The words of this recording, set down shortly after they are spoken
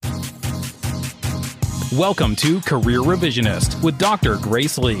Welcome to Career Revisionist with Dr.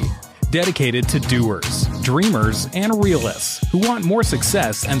 Grace Lee, dedicated to doers, dreamers, and realists who want more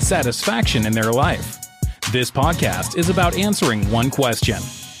success and satisfaction in their life. This podcast is about answering one question.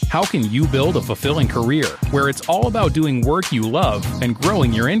 How can you build a fulfilling career where it's all about doing work you love and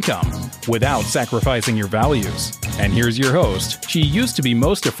growing your income without sacrificing your values? And here's your host. She used to be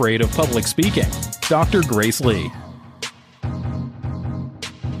most afraid of public speaking, Dr. Grace Lee.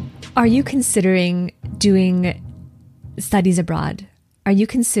 Are you considering doing studies abroad? Are you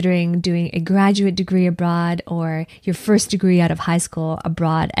considering doing a graduate degree abroad or your first degree out of high school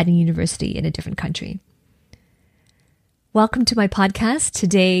abroad at a university in a different country? Welcome to my podcast.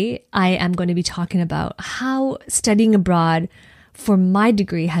 Today, I am going to be talking about how studying abroad for my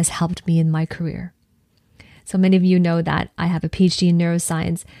degree has helped me in my career. So many of you know that I have a PhD in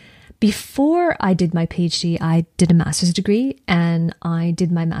neuroscience. Before I did my PhD, I did a master's degree and I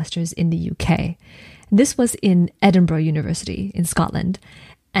did my master's in the UK. This was in Edinburgh University in Scotland.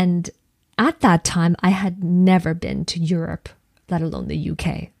 And at that time, I had never been to Europe, let alone the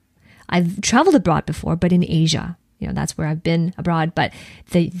UK. I've traveled abroad before, but in Asia. That's where I've been abroad. But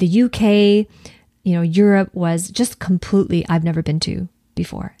the UK, Europe was just completely, I've never been to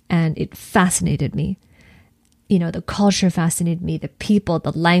before. And it fascinated me. The culture fascinated me, the people,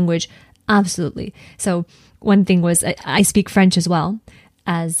 the language, absolutely. So one thing was I speak French as well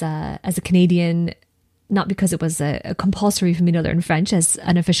as a Canadian, not because it was a compulsory for me to learn French as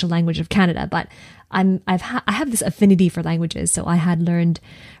an official language of Canada, but I have this affinity for languages. So I had learned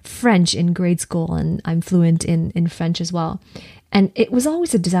French in grade school and I'm fluent in French as well. And it was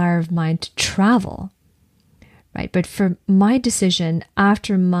always a desire of mine to travel, right? But for my decision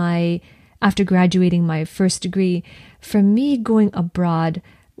after graduating my first degree, for me, going abroad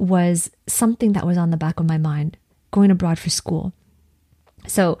was something that was on the back of my mind, going abroad for school.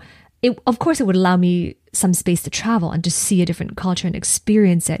 So of course, it would allow me some space to travel and to see a different culture and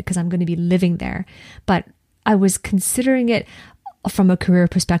experience it because I'm going to be living there. But I was considering it from a career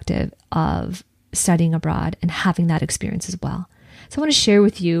perspective of studying abroad and having that experience as well. So I want to share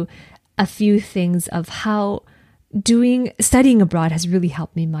with you a few things of how studying abroad has really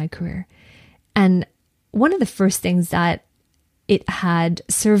helped me in my career. And one of the first things that it had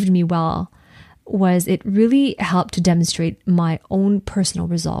served me well was it really helped to demonstrate my own personal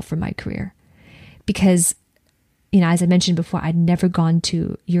resolve for my career. Because, as I mentioned before, I'd never gone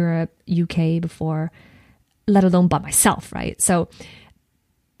to Europe, UK before, let alone by myself, right? So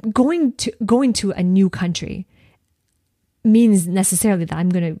going to a new country means necessarily that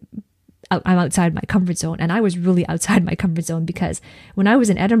I'm outside my comfort zone. And I was really outside my comfort zone because when I was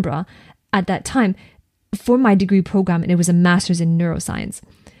in Edinburgh, at that time, for my degree program, and it was a master's in neuroscience,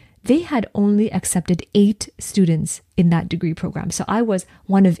 they had only accepted 8 students in that degree program. So I was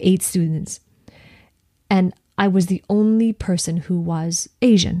one of 8 students. And I was the only person who was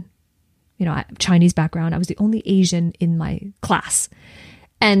Asian. Chinese background. I was the only Asian in my class.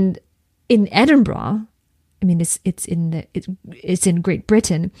 And in Edinburgh, it's in Great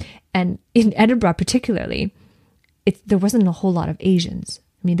Britain, and in Edinburgh particularly, there wasn't a whole lot of Asians.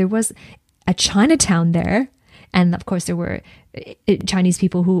 There was a Chinatown there, and of course there were Chinese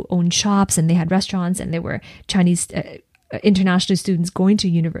people who owned shops and they had restaurants, and there were Chinese international students going to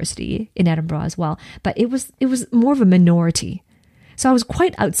university in Edinburgh as well. But it was more of a minority, so I was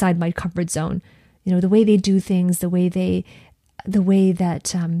quite outside my comfort zone. The way they do things, the way that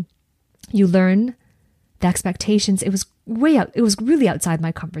you learn, the expectations. It was It was really outside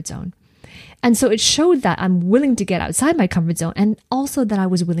my comfort zone. And so it showed that I'm willing to get outside my comfort zone and also that I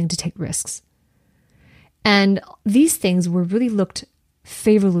was willing to take risks. And these things were really looked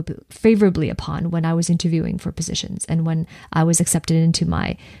favorably upon when I was interviewing for positions and when I was accepted into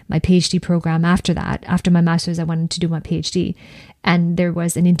my PhD program after that. After my master's, I wanted to do my PhD. And there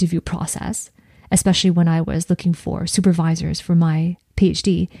was an interview process, especially when I was looking for supervisors for my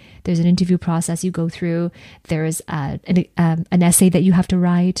PhD. There's an interview process you go through. There's an essay that you have to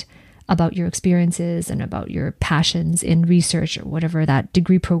write about your experiences and about your passions in research or whatever that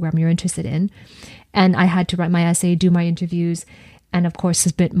degree program you're interested in. And I had to write my essay, do my interviews, and of course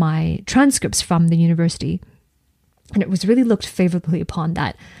submit my transcripts from the university. And it was really looked favorably upon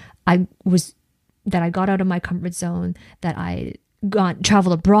that I got out of my comfort zone, that I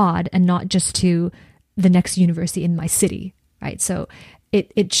travel abroad and not just to the next university in my city, right? So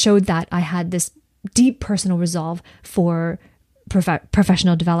it showed that I had this deep personal resolve for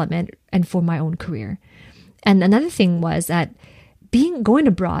professional development and for my own career. And another thing was that going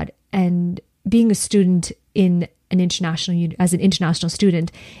abroad and being a student as an international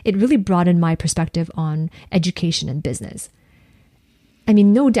student, it really broadened my perspective on education and business.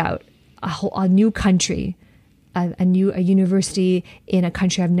 No doubt a new country, a university in a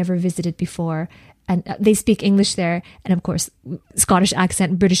country I've never visited before. And they speak English there, and of course, Scottish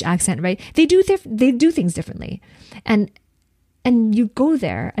accent, British accent, right? They do things differently, and you go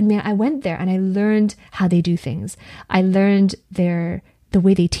there. I mean, I went there and I learned how they do things. I learned the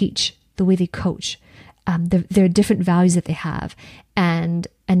way they teach, the way they coach, their different values that they have, and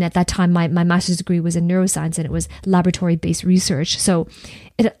at that time, my master's degree was in neuroscience, and it was laboratory-based research. So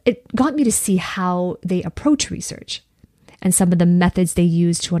it got me to see how they approach research and some of the methods they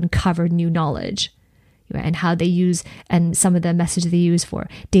use to uncover new knowledge, and how they use, and some of the methods they use for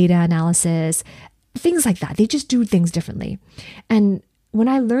data analysis, things like that. They just do things differently. And when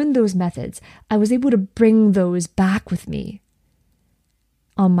I learned those methods, I was able to bring those back with me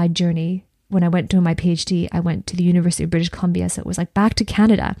on my journey. When I went to my PhD, I went to the University of British Columbia. So it was like back to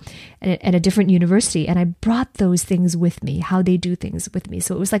Canada at a different university. And I brought those things with me, how they do things with me.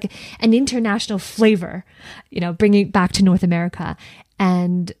 So it was like an international flavor, bringing it back to North America.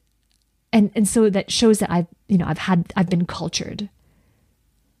 And so that shows that I've been cultured,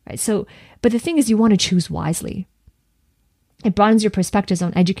 right? So, but the thing is, you want to choose wisely. It broadens your perspectives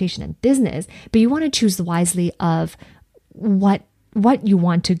on education and business, but you want to choose wisely of what you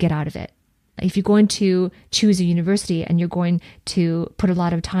want to get out of it. If you're going to choose a university and you're going to put a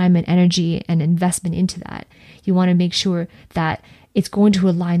lot of time and energy and investment into that, you want to make sure that it's going to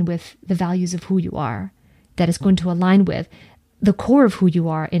align with the values of who you are, that it's going to align with the core of who you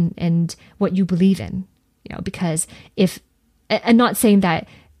are and what you believe in. Because I'm not saying that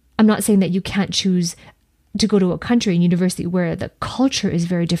you can't choose to go to a country and university where the culture is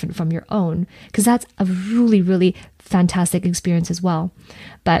very different from your own, because that's a really, really fantastic experience as well.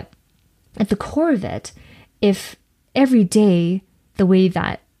 But at the core of it, if every day the way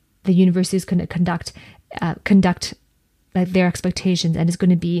that the university is going to conduct like their expectations and is going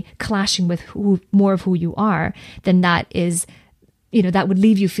to be clashing with more of who you are, then that is, that would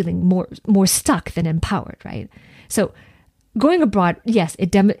leave you feeling more stuck than empowered, right? So going abroad, yes,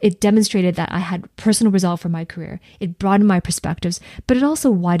 it demonstrated that I had personal resolve for my career. It broadened my perspectives, but it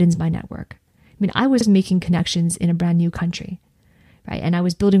also widens my network. I mean, I was making connections in a brand new country. Right? And I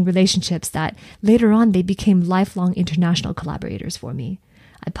was building relationships that later on, they became lifelong international collaborators for me.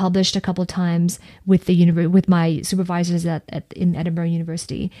 I published a couple of times with with my supervisors in Edinburgh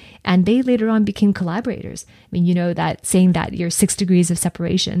University, and they later on became collaborators. I mean, that saying that you're 6 degrees of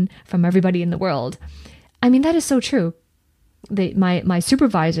separation from everybody in the world. I mean, that is so true. My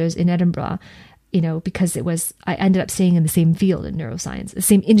supervisors in Edinburgh, because I ended up staying in the same field in neuroscience, the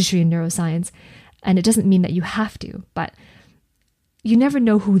same industry in neuroscience, and it doesn't mean that you have to, but you never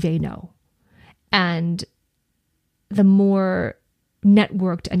know who they know. And the more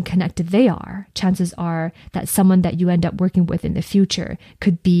networked and connected they are, chances are that someone that you end up working with in the future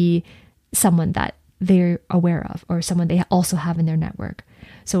could be someone that they're aware of or someone they also have in their network.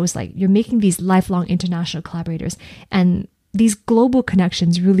 So it's like you're making these lifelong international collaborators, and these global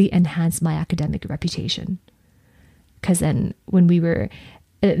connections really enhance my academic reputation. Because then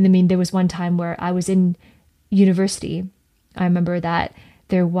there was one time where I was in university. I remember that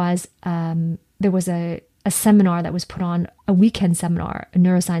there was a seminar that was put on, a weekend seminar, a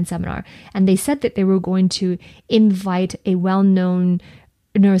neuroscience seminar, and they said that they were going to invite a well-known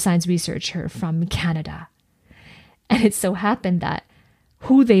neuroscience researcher from Canada. And it so happened that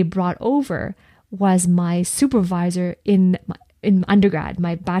who they brought over was my supervisor in undergrad,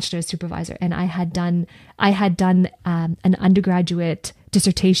 my bachelor's supervisor, and I had done an undergraduate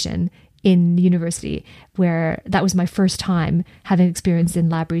dissertation in university where that was my first time having experience in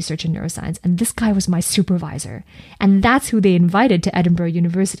lab research in neuroscience. And this guy was my supervisor. And that's who they invited to Edinburgh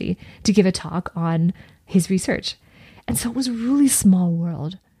University to give a talk on his research. And so it was a really small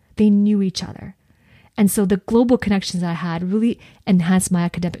world. They knew each other. And so the global connections that I had really enhanced my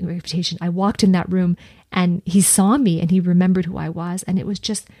academic reputation. I walked in that room and he saw me and he remembered who I was. And it was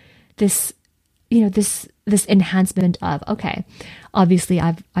just this enhancement of, okay, obviously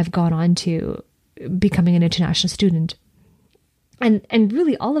I've gone on to becoming an international student. And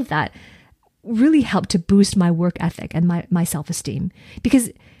really all of that really helped to boost my work ethic and my self-esteem.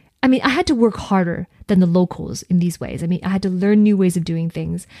 Because, I mean, I had to work harder than the locals in these ways. I mean, I had to learn new ways of doing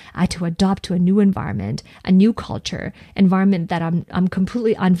things. I had to adopt to a new environment, a new culture, environment that I'm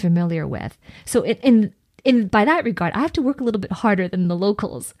completely unfamiliar with. So by that regard, I have to work a little bit harder than the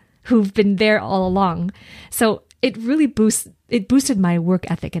locals who've been there all along. So it really boosted my work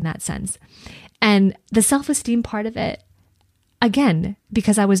ethic in that sense. And the self-esteem part of it, again,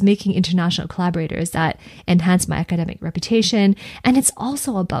 because I was making international collaborators, that enhanced my academic reputation. And it's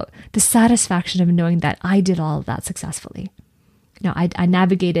also about the satisfaction of knowing that I did all of that successfully. I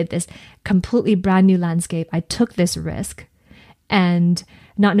navigated this completely brand new landscape. I took this risk and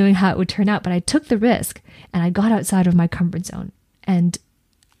not knowing how it would turn out, but I took the risk and I got outside of my comfort zone. And,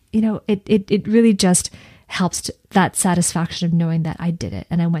 it really just helps that satisfaction of knowing that I did it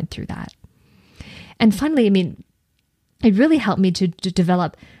and I went through that. And finally, it really helped me to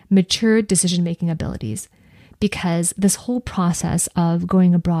develop mature decision-making abilities, because this whole process of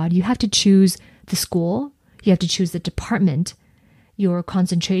going abroad, you have to choose the school, you have to choose the department, your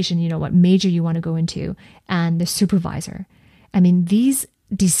concentration, what major you want to go into, and the supervisor. These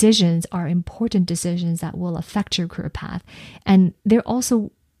decisions are important decisions that will affect your career path. And they're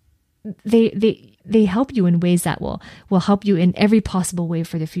also, they help you in ways that will help you in every possible way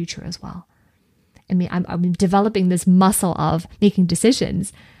for the future as well. I'm developing this muscle of making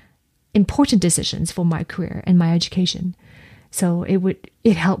decisions, important decisions for my career and my education. So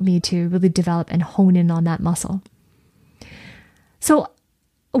it helped me to really develop and hone in on that muscle. So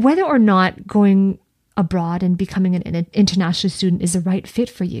whether or not going abroad and becoming an international student is the right fit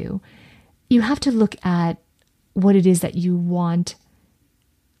for you, you have to look at what it is that you want,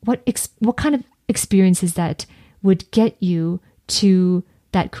 what kind of experiences that would get you to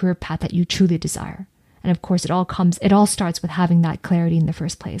that career path that you truly desire. And of course, it all starts with having that clarity in the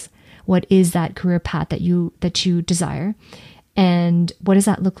first place. What is that career path that you desire? And what does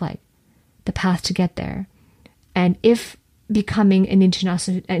that look like? The path to get there. And if becoming an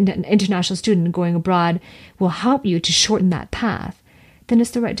international student and going abroad will help you to shorten that path, then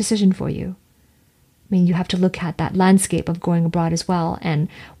it's the right decision for you. You have to look at that landscape of going abroad as well, and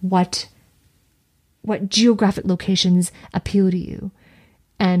what geographic locations appeal to you,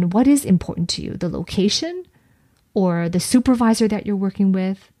 and what is important to you, the location or the supervisor that you're working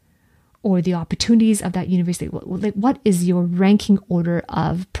with, or the opportunities of that university. What is your ranking order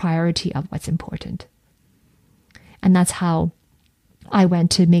of priority of what's important? And that's how I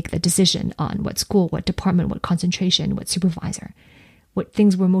went to make the decision on what school, what department, what concentration, what supervisor, what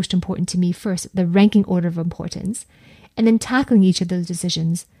things were most important to me first, the ranking order of importance, and then tackling each of those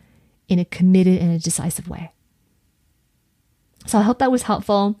decisions in a committed and a decisive way. So I hope that was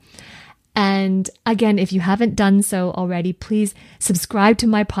helpful. And again, if you haven't done so already, please subscribe to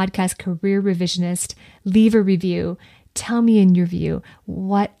my podcast, Career Revisionist, leave a review, tell me in your view,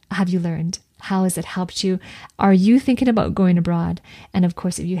 what have you learned? How has it helped you? Are you thinking about going abroad? And of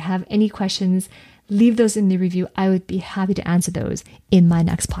course, if you have any questions, leave those in the review. I would be happy to answer those in my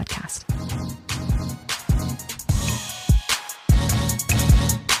next podcast.